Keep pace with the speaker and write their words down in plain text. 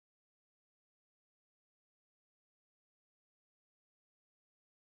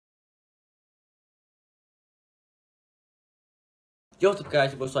Yo, what's up guys,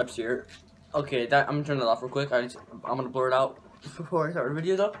 your boy Swipes here. Okay, I'm gonna turn that off real quick. I'm gonna blur it out before I start the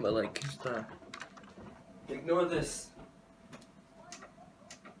video though, but like, just ignore this.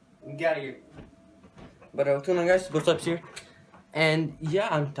 Get out of here. But what's going on guys, your boy Swipes here. And yeah,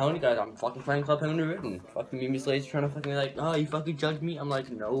 I'm telling you guys, I'm fucking playing Club Penguin Written. Fucking Mimi Slade's trying to fucking like, oh, you fucking judged me? I'm like,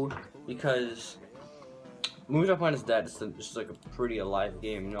 no, because Movie Drop Mine is dead. It's just like a pretty alive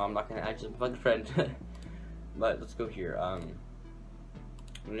game. No, I'm not gonna actually fucking friend. But let's go here.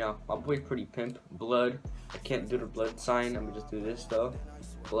 You know, my boy's pretty pimp. Blood. I can't do the blood sign. I'm gonna just do this though.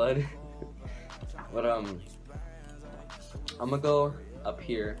 Blood. But I'm gonna go up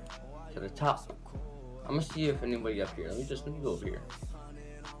here to the top. I'm gonna see if anybody up here. Let me go over here.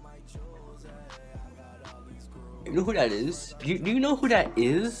 You know who that is? Do you know who that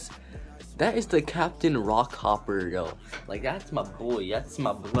is? That is the Captain Rockhopper, yo. Like, that's my boy. That's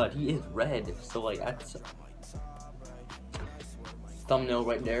my blood. He is red. So like, that's thumbnail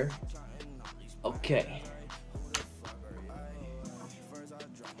right there. Okay.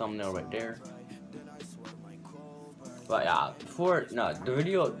 Thumbnail right there. But yeah,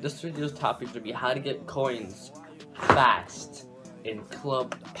 this video's topic is gonna be how to get coins fast in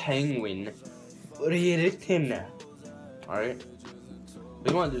Club Penguin Written. Alright. What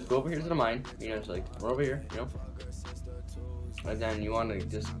you wanna do is go over here to the mine, you know, it's like we're over here, you know. And then you wanna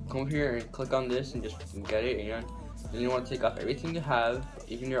just come over here and click on this and just get it, you know. Then you want to take off everything you have,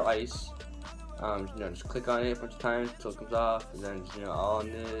 even your ice. You know, just click on it a bunch of times until it comes off, and then just, you know, all on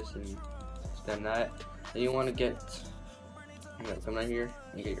this and then that. Then you want to get, you know, come down here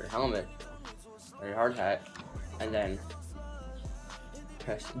and get your helmet or your hard hat, and then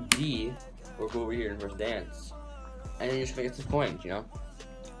press D or go over here and press dance, and then you're just gonna get some coins, you know.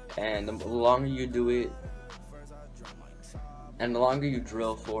 And the longer you do it, and the longer you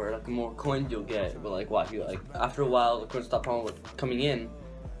drill for it, like the more coins you'll get. But like, watch, you like after a while, the coins stop coming in,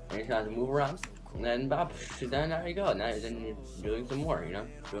 and you're trying to move around. And then, then there you go. Now then you're doing some more, you know,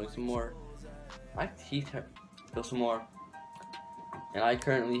 doing some more. My teeth hurt. Feel some more. And I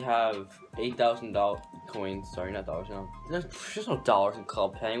currently have $8,000 coins. Sorry, not dollars. No, there's no dollars in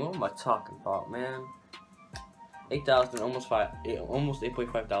Club Penguin. What am I talking about, man? 8,000, almost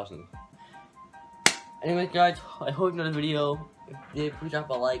 8.5 thousand. Anyways guys, I hope you enjoyed the video. If you did, please drop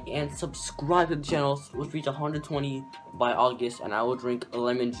a like and subscribe to the channel. Let's reach 120 by August, and I will drink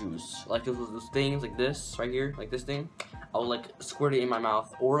lemon juice. Like those things like this right here, like this thing. I will like squirt it in my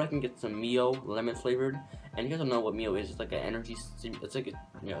mouth, or I can get some Mio lemon flavored. And you guys don't know what Mio is. It's like an energy. It's like it's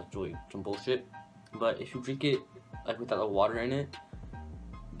really some bullshit. But if you drink it like without the water in it,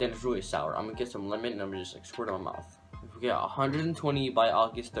 then it's really sour. I'm gonna get some lemon and I'm gonna just like squirt it in my mouth. If we get 120 by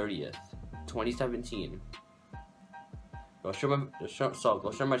August 30th. 2017. Go share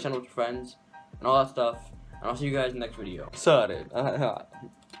my channel with your friends and all that stuff, and I'll see you guys in the next video. Sorry. Tell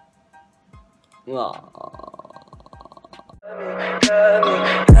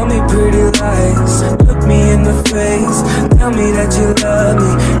me pretty lies.